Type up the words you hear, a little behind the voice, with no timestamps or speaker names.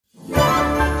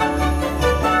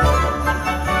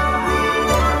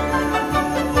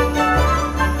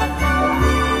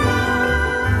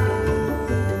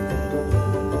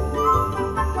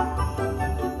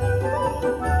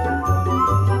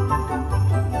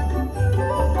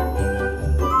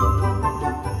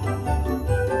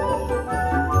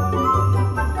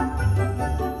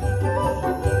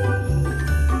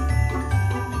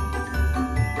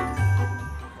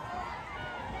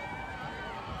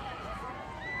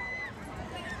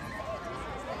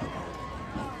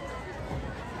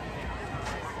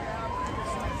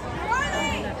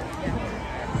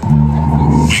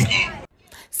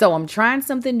So I'm trying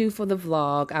something new for the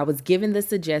vlog. I was given the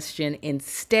suggestion,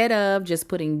 instead of just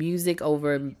putting music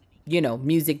over, you know,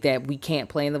 music that we can't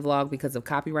play in the vlog because of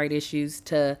copyright issues,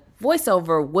 to voice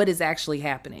over what is actually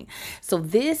happening. So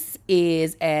this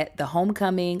is at the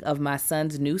homecoming of my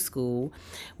son's new school.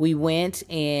 We went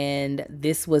and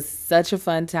this was such a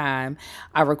fun time.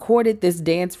 I recorded this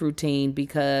dance routine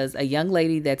because a young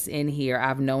lady that's in here,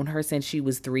 I've known her since she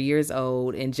was 3 years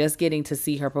old, and just getting to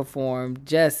see her perform,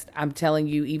 I'm telling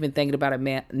you, even thinking about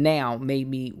it now made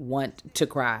me want to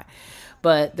cry.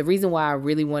 But the reason why I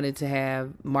really wanted to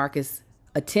have Marcus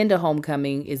attend a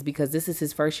homecoming is because this is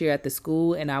his first year at the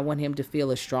school, and I want him to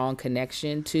feel a strong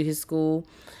connection to his school.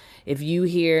 If you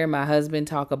hear my husband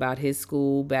talk about his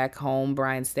school back home,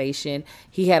 Bryan Station,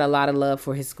 he had a lot of love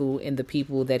for his school and the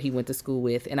people that he went to school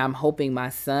with. And I'm hoping my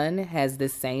son has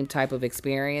this same type of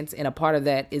experience. And a part of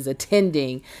that is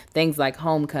attending things like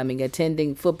homecoming,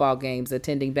 attending football games,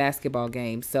 attending basketball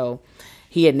games. So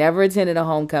he had never attended a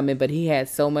homecoming, but he had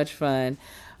so much fun.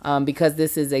 Because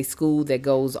this is a school that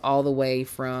goes all the way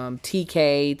from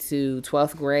TK to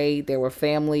 12th grade. There were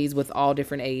families with all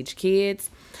different age kids.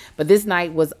 But this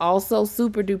night was also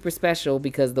super duper special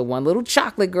because the one little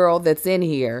chocolate girl that's in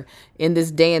here in this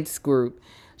dance group,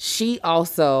 she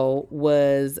also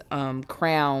was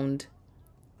crowned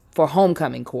for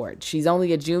homecoming court. She's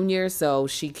only a junior, so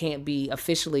she can't be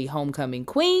officially homecoming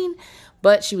queen,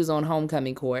 but she was on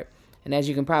homecoming court. And as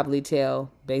you can probably tell,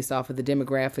 based off of the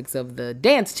demographics of the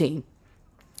dance team,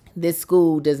 this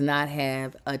school does not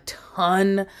have a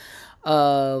ton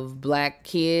of black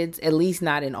kids, at least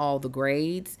not in all the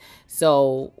grades.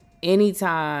 So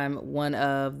anytime one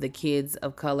of the kids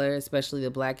of color, especially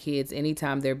the black kids,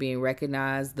 anytime they're being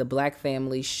recognized, the black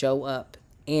families show up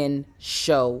and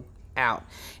show out.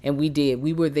 And we did.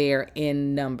 We were there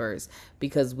in numbers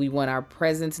because we want our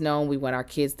presence known. We want our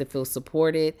kids to feel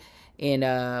supported. And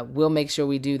we'll make sure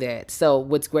we do that. So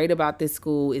what's great about this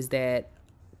school is that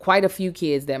quite a few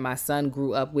kids that my son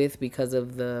grew up with because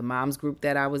of the mom's group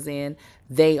that I was in,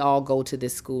 they all go to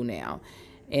this school now.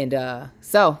 And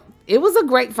so it was a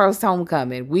great first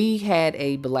homecoming. We had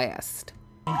a blast.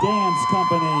 Dance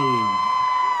company.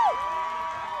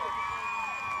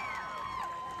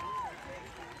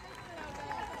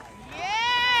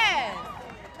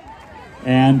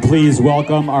 And please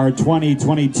welcome our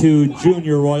 2022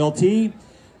 junior royalty,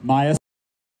 Maya,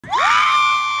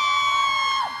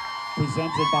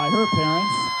 presented by her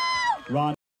parents,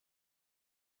 Ron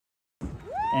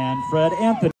and Fred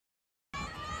Anthony.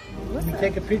 Let me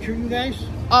take a picture of you guys.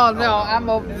 Oh no, I'm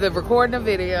over the recording a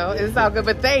video. It's all good,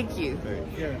 but thank you.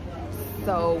 Sure.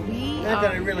 So not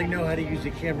that I really know how to use the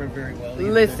camera very well.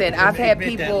 Listen, I've had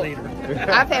people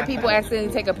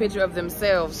accidentally take a picture of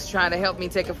themselves trying to help me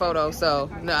take a photo.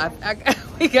 So no,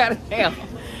 we got it now.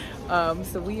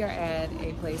 So we are at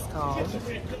a place called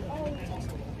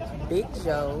Big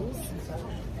Joe's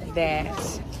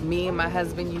that me and my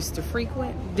husband used to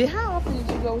frequent. How often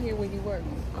did you go here when you worked?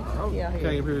 I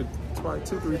came here probably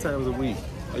 2-3 times a week.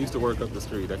 I used to work up the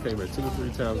street. I came here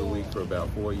 2-3 times a week for about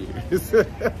 4 years.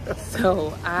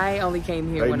 So I only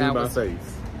came here when I was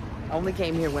only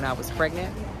came here when I was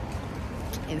pregnant.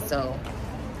 And so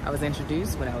I was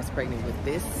introduced when I was pregnant with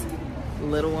this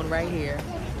little one right here,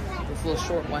 this little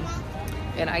short one.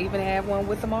 And I even have one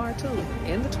with Amar too,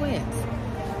 and the twins.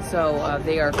 So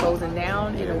they are closing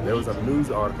down in a week. There was a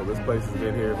news article. This place has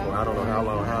been here for I don't know how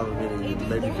long, how many,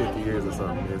 maybe 50 years or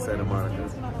something in Santa Monica.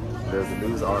 There's a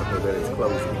news article that it's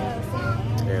closing.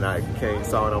 And I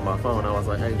saw it on my phone. I was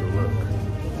like, Angel, look.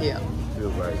 Yeah. She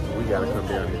was like, we gotta come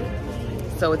down here.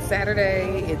 So it's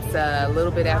Saturday, it's a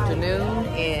little bit afternoon,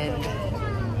 and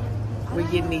we're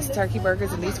getting these turkey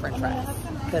burgers and these french fries.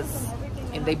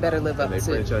 And they better live up to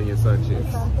French onion sun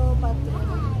chips.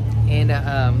 And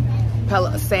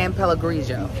San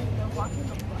Pellegrino,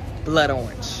 blood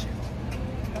orange.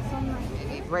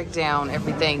 Break down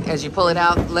everything. As you pull it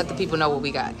out, let the people know what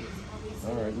we got.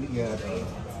 All right, we got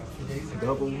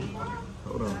double,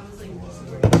 hold on.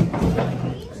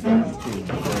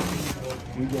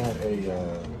 We got a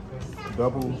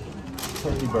double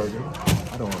turkey burger.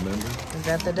 I don't remember. Is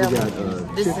that the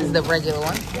double? This is the regular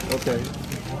one. Okay.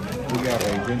 We got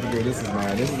a ginger beer. This is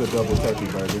mine. This is a double turkey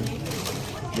burger.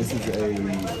 This is a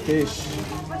fish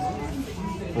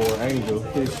for Angel,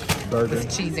 fish burger.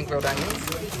 It's cheese and grilled onions.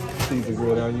 Cheese and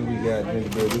grilled onion. We got ginger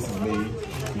beer. This is me.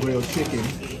 Grilled chicken.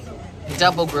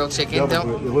 Double grilled chicken.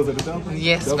 Was it a double?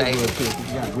 Yes, double baby. grilled chicken.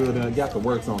 You got grilled onion. Got the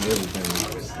works on everything.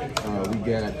 We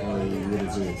got a, what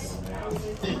is this?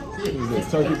 What is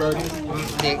this? Turkey burgers?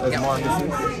 That's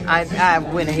Marcus's. I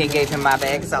went ahead and gave him my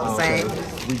bag. It's all the same.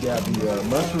 We got the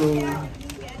mushroom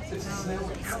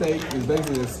steak is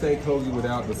basically a steak hoagie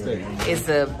without the steak. It's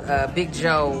a Big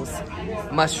Joe's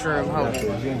mushroom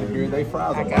hoagie. Ginger beer, they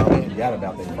fries are bomb. I forgot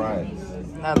about their fries.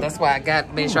 Oh, that's why I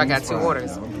made sure I got 2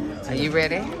 orders. Are you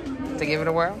ready to give it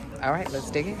a whirl? All right, let's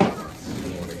dig it.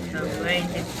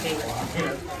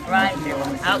 Right there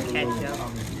without ketchup.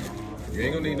 You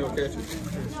ain't gonna need no ketchup.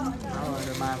 I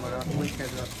wonder mine with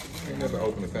ketchup. You never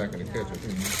open a pack of the ketchup.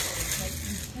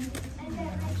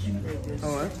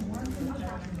 Or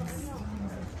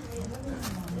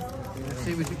let's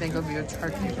see what you think of your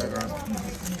turkey burger.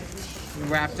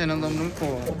 Wrapped in aluminum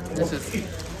foil. This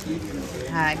is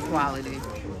high quality.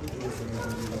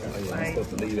 I'm supposed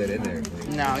to leave that in there.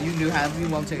 No, you do however you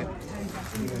want to.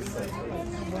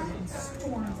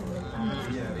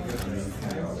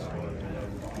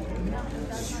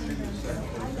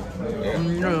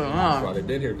 Yeah. Well, they've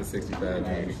been here for 65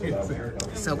 years.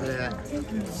 So good.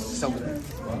 So good.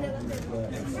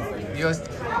 Yours.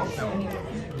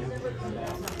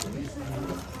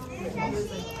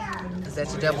 Is that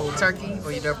your double turkey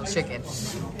or your double chicken?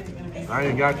 I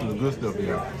ain't got to the good stuff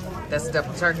yet. That's a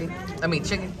double turkey? I mean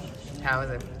chicken? How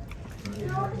is it?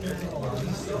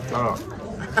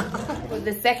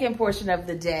 The second portion of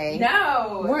the day.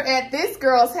 No. We're at this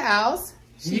girl's house.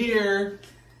 Here.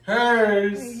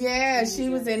 Hers. Yeah, she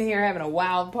was in here having a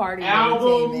wild party.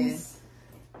 Albums.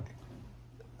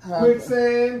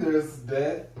 Quicksand. There's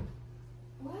that.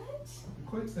 What?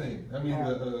 Quicksand. I mean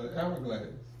the hourglass.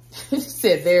 She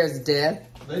said there's death.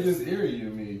 They just eerie to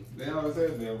me. They always say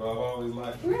that, but I've always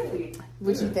liked it. Really?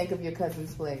 What you think of your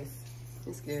cousin's place?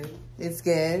 It's good. It's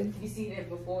good. You seen it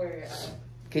before?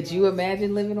 Could you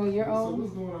imagine living on your So own?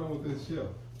 what's going on with this show?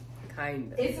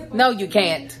 Kind of. No, you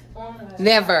can't.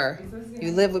 Never.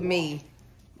 You live with me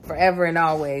forever and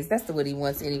always. That's what he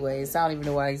wants anyways. I don't even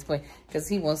know why he's playing. Because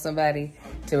he wants somebody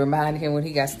to remind him when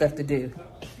he got stuff to do.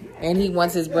 And he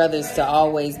wants his brothers to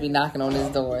always be knocking on his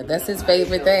door. That's his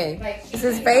favorite thing. It's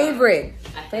his favorite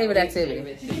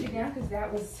activity. Yeah, because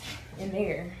that was in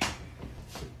there.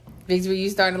 Biggs, were you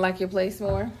starting to like your place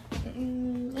more?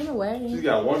 In a way. She's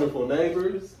got wonderful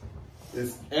neighbors.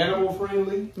 It's animal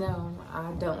friendly. No,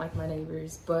 I don't like my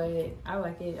neighbors, but I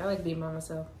like it. I like being by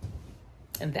myself.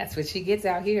 And that's what she gets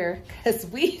out here. Because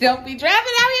we don't be driving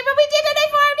out here, but we did today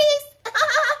parties.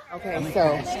 Okay,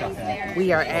 so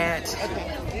we are at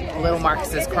Little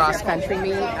Marcus's cross-country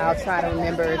meet. I'll try to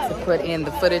remember to put in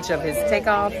the footage of his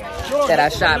takeoff that I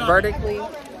shot vertically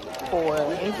for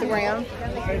Instagram.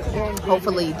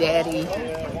 Hopefully Daddy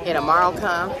and Amar will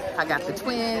come. I got the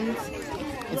twins.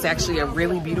 It's actually a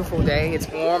really beautiful day. It's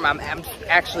warm. I'm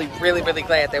actually really, really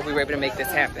glad that we were able to make this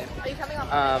happen.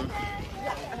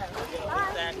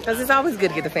 Because it's always good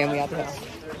to get the family out the house.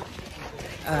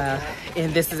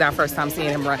 And this is our first time seeing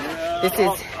him run. This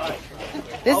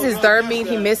is his third meet.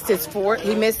 He missed his fourth.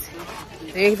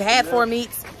 They've had 4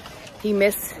 meets. He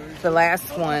missed the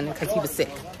last one because he was sick.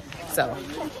 So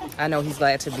I know he's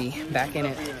glad to be back in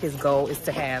it. His goal is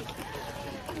to have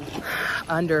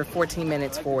under 14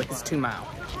 minutes for his 2 mile.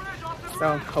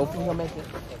 So hopefully he'll make it.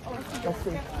 Let's see.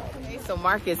 Okay, so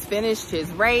Marcus finished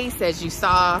his race as you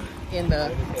saw in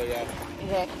the,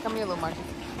 yeah, come here little Marcus.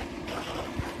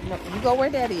 No, you go where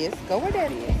Daddy is. Go where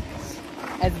Daddy is.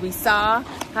 As we saw,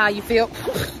 how you feel?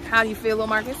 How do you feel, little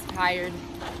Marcus? Tired.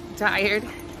 Tired.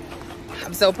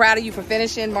 I'm so proud of you for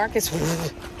finishing. Marcus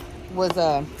was,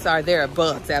 sorry, there are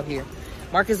bugs out here.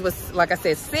 Marcus was, like I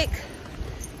said, sick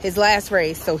his last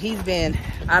race. So he's been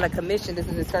out of commission. This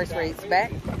is his first race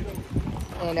back.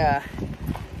 And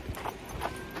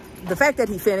the fact that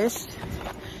he finished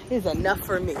is enough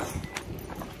for me.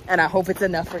 And I hope it's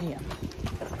enough for him.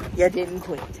 You didn't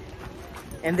quit.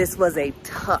 And this was a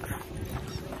tough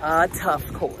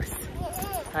course.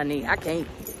 Honey, I can't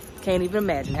even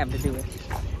imagine having to do it.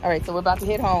 All right, so we're about to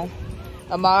head home.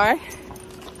 Amar,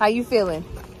 how you feeling?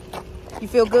 You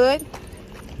feel good?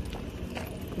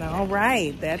 All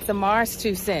right, that's Amar's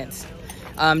 2 cents.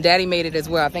 Daddy made it as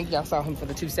well. I think y'all saw him for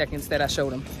the 2 seconds that I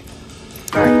showed him.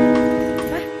 All right.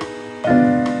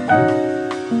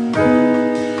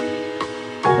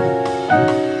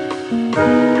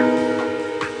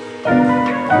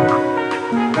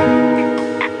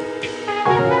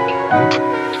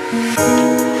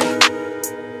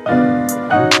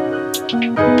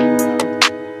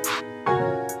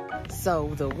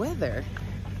 So the weather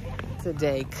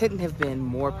today couldn't have been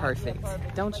more perfect.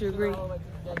 Don't you agree?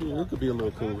 Yeah, it could be a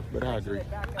little cooler, but I agree.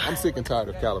 I'm sick and tired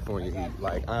of California heat.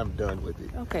 Like, I'm done with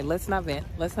it. Okay, let's not vent.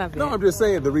 Let's not vent. No, I'm just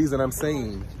saying the reason I'm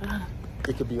saying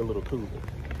it could be a little cooler.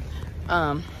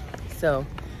 So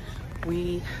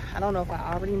I don't know if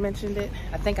I already mentioned it.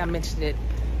 I think I mentioned it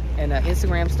in an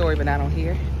Instagram story, but not on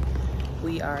here.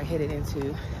 We are headed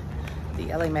into the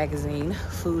LA Magazine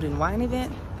food and wine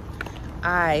event.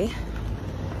 I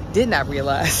did not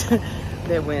realize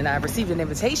that when I received an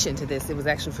invitation to this, it was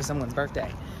actually for someone's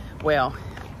birthday. Well,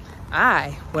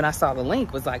 when I saw the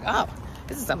link, was like, oh,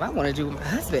 this is something I want to do with my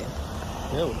husband.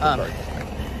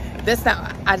 That's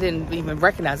not, I didn't even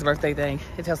recognize the birthday thing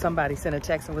until somebody sent a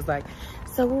text and was like,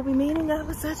 so we'll be meeting up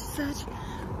with such and such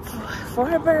for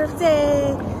her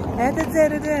birthday.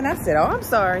 And I said, oh, I'm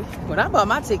sorry. When I bought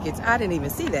my tickets, I didn't even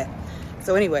see that.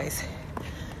 So anyways,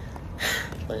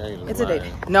 it's a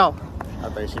date. No. I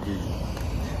think she be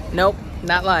Nope,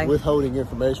 not lying. withholding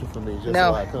information from me just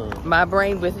so I come. My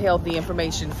brain withheld the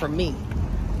information from me.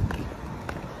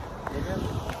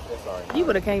 You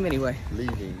would have came anyway.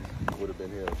 Leaving would have been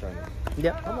here trying to.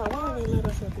 Yep. I'm like, why did they let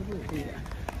us up in here? Yeah.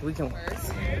 We can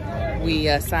work.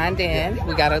 We signed in.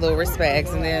 We got our little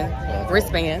wristbands, and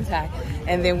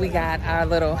then we got our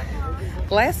little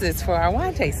glasses for our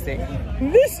wine tasting.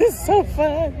 This is so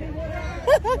fun.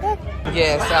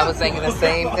 Yes, I was thinking the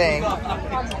same thing.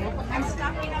 I'm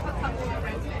stocking up a couple of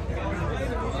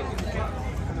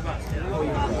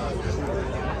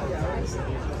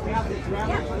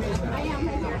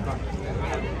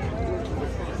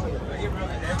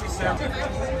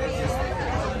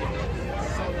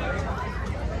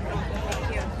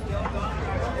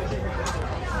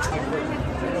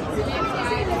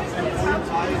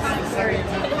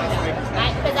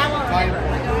because I won't remember.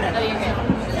 Oh, you're good.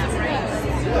 That's right.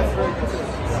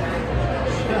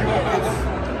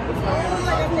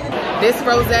 This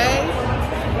rosé,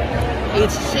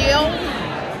 it's chill.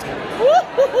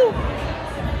 Woo-hoo-hoo.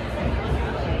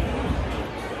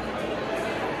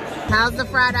 How's the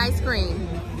fried ice cream?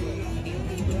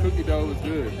 The cookie dough is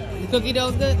good. The cookie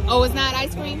dough's good? Oh, it's not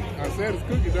ice cream? I said it's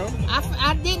cookie dough.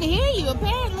 I didn't hear you,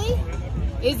 apparently.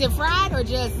 Is it fried or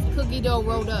just cookie dough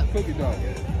rolled up? Cookie dough.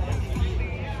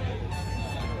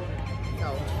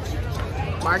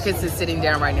 Marcus is sitting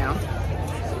down right now.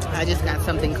 I just got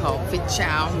something called Fit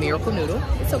Chow Miracle Noodle.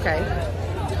 It's okay.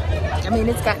 I mean,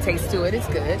 it's got taste to it. It's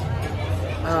good.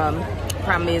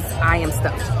 Problem is, I am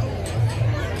stuffed.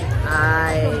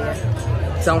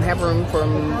 I don't have room for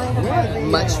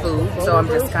much food, so I'm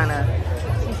just kind of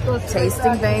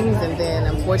tasting things and then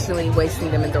unfortunately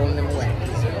wasting them and throwing them away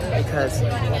because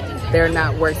they're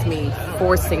not worth me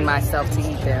forcing myself to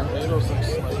eat them.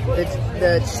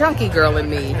 The chunky girl in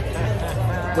me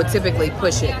would typically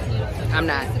push it. I'm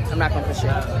not gonna push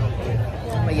it.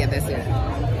 But yeah, that's it.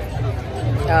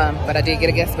 But I did get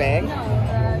a guest bag.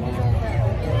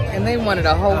 And they wanted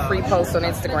a whole free post on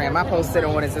Instagram. I posted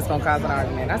on, is this gonna cause an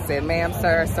argument? I said, ma'am,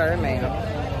 sir,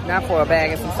 ma'am. Not for a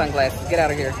bag and some sunglasses. Get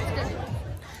out of here.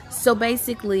 So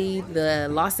basically, the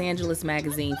Los Angeles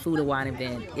Magazine Food and Wine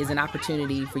event is an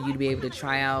opportunity for you to be able to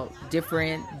try out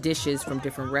different dishes from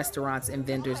different restaurants and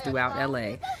vendors throughout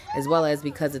LA. As well as,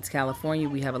 because it's California,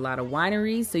 we have a lot of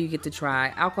wineries, so you get to try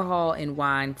alcohol and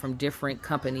wine from different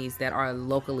companies that are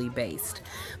locally based.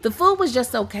 The food was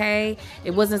just okay.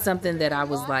 It wasn't something that I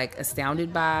was like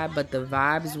astounded by, but the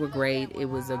vibes were great.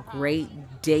 It was a great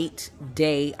date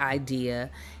day idea.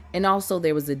 And also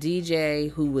there was a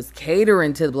DJ who was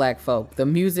catering to the black folk. The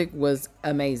music was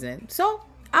amazing. So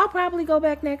I'll probably go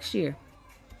back next year.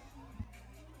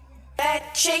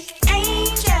 That chick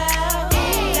angel.